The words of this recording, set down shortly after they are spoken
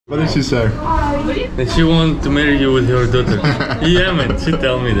What did she say? That she wants to marry you with her daughter. Yeah, man, she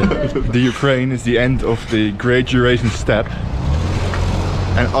told me that. The Ukraine is the end of the Great Eurasian Steppe.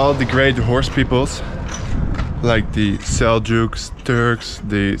 And all the great horse peoples, like the Seljuks, Turks,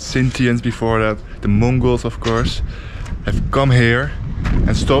 the Scythians before that, the Mongols of course, have come here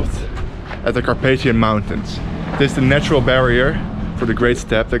and stopped at the Carpathian Mountains. This is the natural barrier for the Great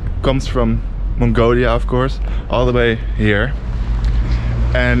Steppe that comes from Mongolia of course, all the way here.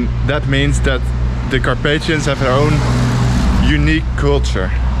 And that means that the Carpathians have their own unique culture,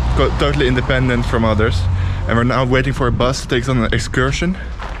 totally independent from others. And we're now waiting for a bus to take us on an excursion.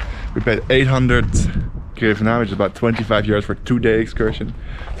 We paid 800 hryvnia, which is about 25 euros for a 2-day excursion.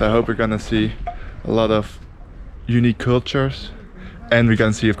 So I hope we're gonna see a lot of unique cultures. And we're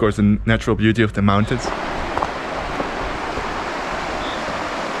gonna see of course the natural beauty of the mountains.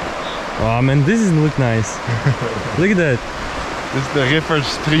 Oh man, this doesn't look nice. Look at that. This is the river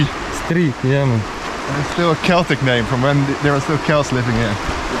Stri. Street, yeah man. And it's still a Celtic name from when there were still Celts living here.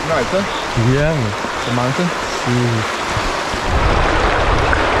 It's nice, huh? Yeah man. The mountain.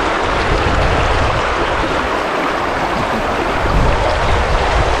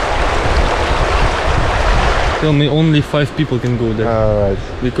 Tell me only 5 people can go there. Alright.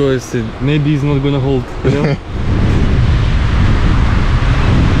 Because maybe it's not gonna hold, you know?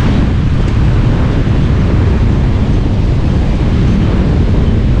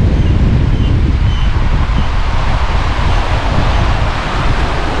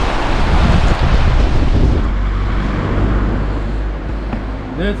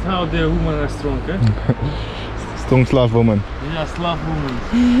 That's how the women are strong, eh? Strong Slav woman. Yeah, Slav women.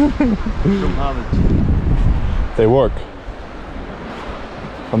 From Havage. They work.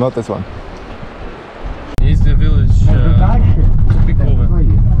 But not this one. It's the village typical.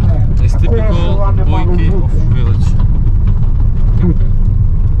 It's typical boyki of village.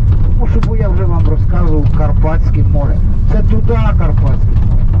 Тому я вже вам розказував Карпатське море. Це туди Карпатське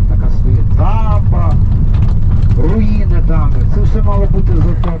море. Там така своя дамба, руїни там. Це все мало бути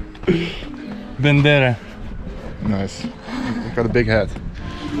зато. Bandera. Nice. Got a big head.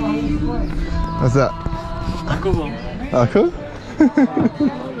 What's that? Alcohol. Alcohol?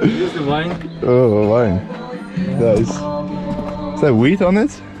 This is wine. Oh, wine. Nice. Is that wheat on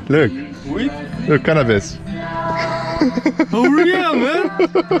it? Look. Wheat? Look, cannabis. Oh yeah, man!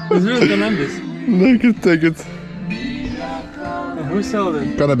 It's real cannabis. Look it, take it. Who sells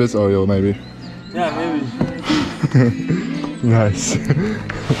it? Cannabis oil, maybe. Yeah, maybe. Nice.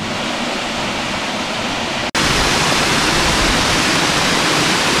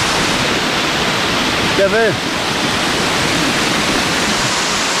 Kevin!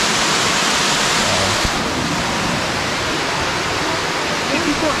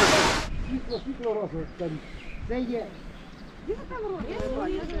 Це є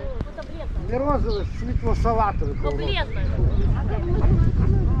не розове, світло салатове. Розове,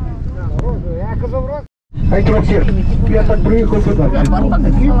 я казав розове. Хай трохи, я так приїхав сюди.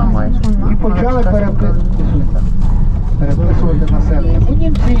 І почали переписувати населення. Бо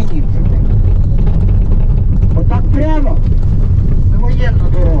німці і німці. Отак прямо, не воєнна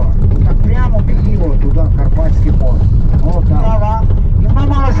дорога. Отак прямо під'їхало туди, Карпатське море. Трава. І вона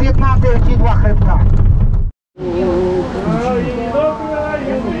мала з'єднати оці два хребта.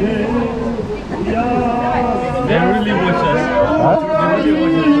 They really watch us. They really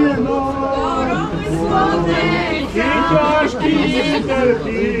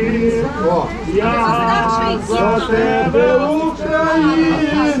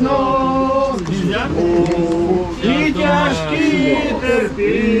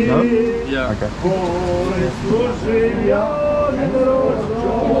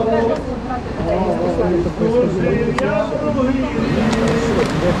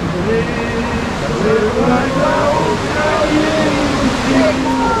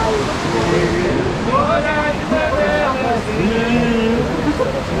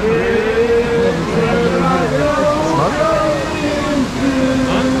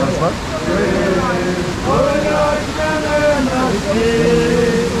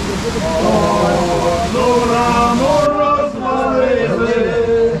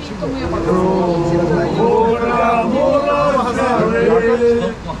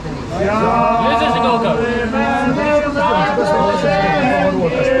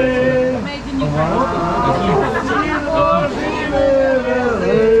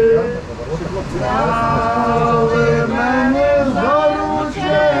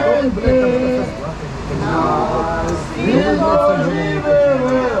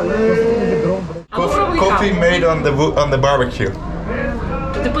Coffee made on the barbecue.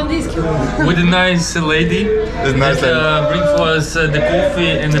 with a nice lady that bring for us the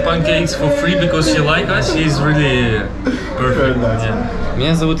coffee and the pancakes for free because she like us. She's really perfect. Nice. Yeah.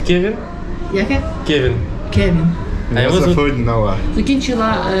 Меня зовут Кевин. Яке? Кевин. Кевін. А його зовут Noah.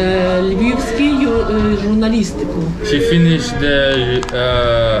 Закінчила львівську журналістику. She finished the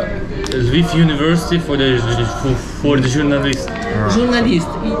Lviv University for the journalist. Журналіст.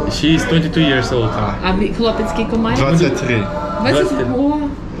 She is 22 years old. А хлопець скільки має? 23. 20. О.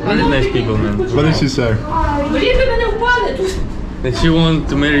 Really nice people, man. What did she say? Блін, ви мене впали тут. And she want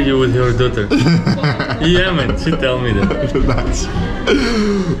to marry you with her daughter. Yeah, man. She tell me that. Nice.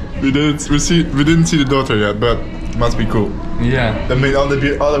 We didn't see the daughter yet, but must be cool. Yeah. I mean, all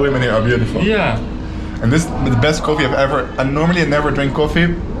the women here are beautiful. Yeah. And this is the best coffee I've ever. And normally I never drink coffee.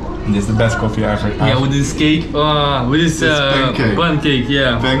 And this is the best coffee I ever. Yeah, with this cake. With this pancake.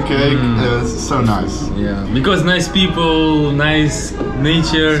 Yeah. Pancake is so nice. Yeah. Because nice people, nice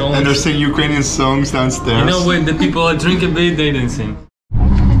nature. Songs. And they're singing Ukrainian songs downstairs. You know when the people drink a bit, they don't sing.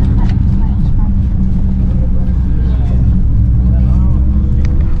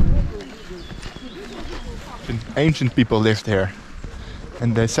 Ancient people lived here.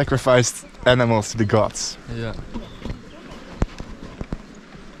 And they sacrificed animals to the gods. Yeah.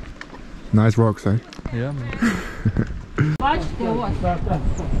 Nice rocks, eh? Yeah, man. Бачите, ось.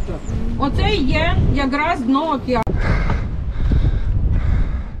 Оце є якраз дно океану.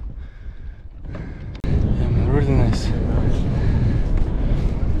 Yeah, man, really nice.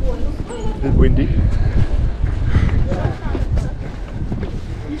 A bit windy.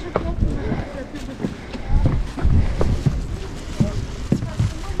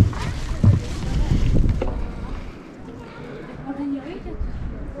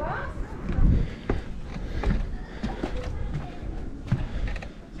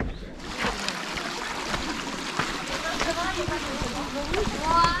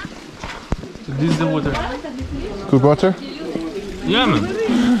 So this is the water. Good water? Yeah, man.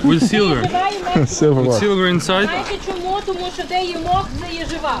 With silver. Silver With water. silver inside. Знаєте чому? Тому що де є мох, це є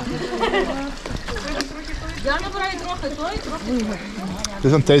жива. Я набираю трохи той, трохи.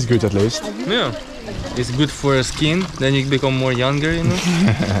 This one tastes good at least. Yeah. It's good for skin. Then you become more younger, you know.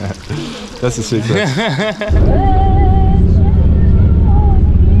 That's the secret.